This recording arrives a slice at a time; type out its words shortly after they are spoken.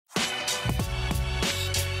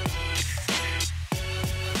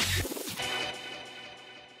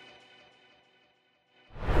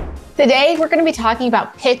Today, we're going to be talking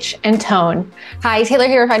about pitch and tone. Hi, Taylor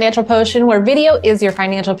here at Financial Potion, where video is your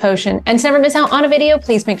financial potion. And to never miss out on a video,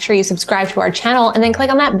 please make sure you subscribe to our channel and then click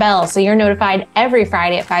on that bell so you're notified every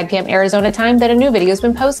Friday at 5 p.m. Arizona time that a new video has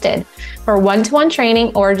been posted. For one-to-one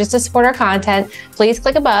training or just to support our content, please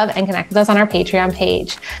click above and connect with us on our Patreon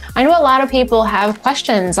page. I know a lot of people have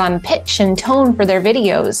questions on pitch and tone for their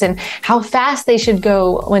videos and how fast they should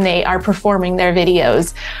go when they are performing their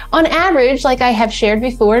videos. On average, like I have shared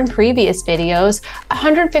before in previous videos,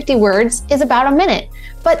 150 words is about a minute,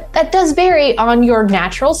 but that does vary on your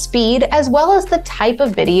natural speed as well as the type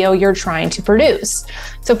of video you're trying to produce.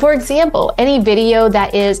 So for example, any video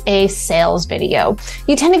that is a sales video,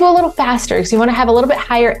 you tend to go a little faster because you want to have a little bit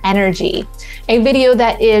higher energy. A video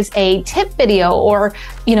that is a tip video or,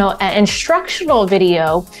 an instructional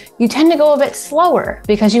video, you tend to go a bit slower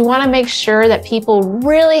because you want to make sure that people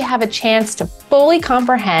really have a chance to fully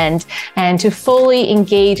comprehend and to fully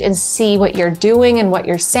engage and see what you're doing and what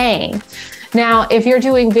you're saying. Now, if you're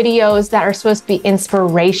doing videos that are supposed to be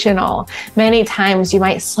inspirational, many times you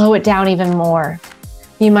might slow it down even more.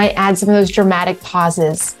 You might add some of those dramatic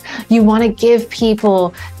pauses. You want to give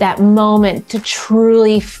people that moment to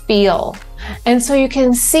truly feel. And so you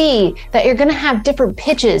can see that you're going to have different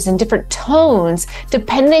pitches and different tones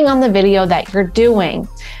depending on the video that you're doing.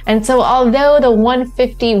 And so although the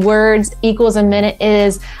 150 words equals a minute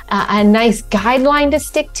is a nice guideline to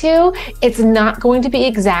stick to, it's not going to be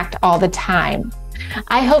exact all the time.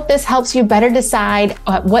 I hope this helps you better decide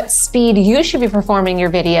at what speed you should be performing your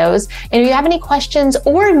videos. And if you have any questions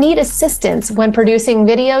or need assistance when producing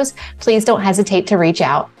videos, please don't hesitate to reach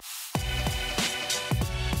out.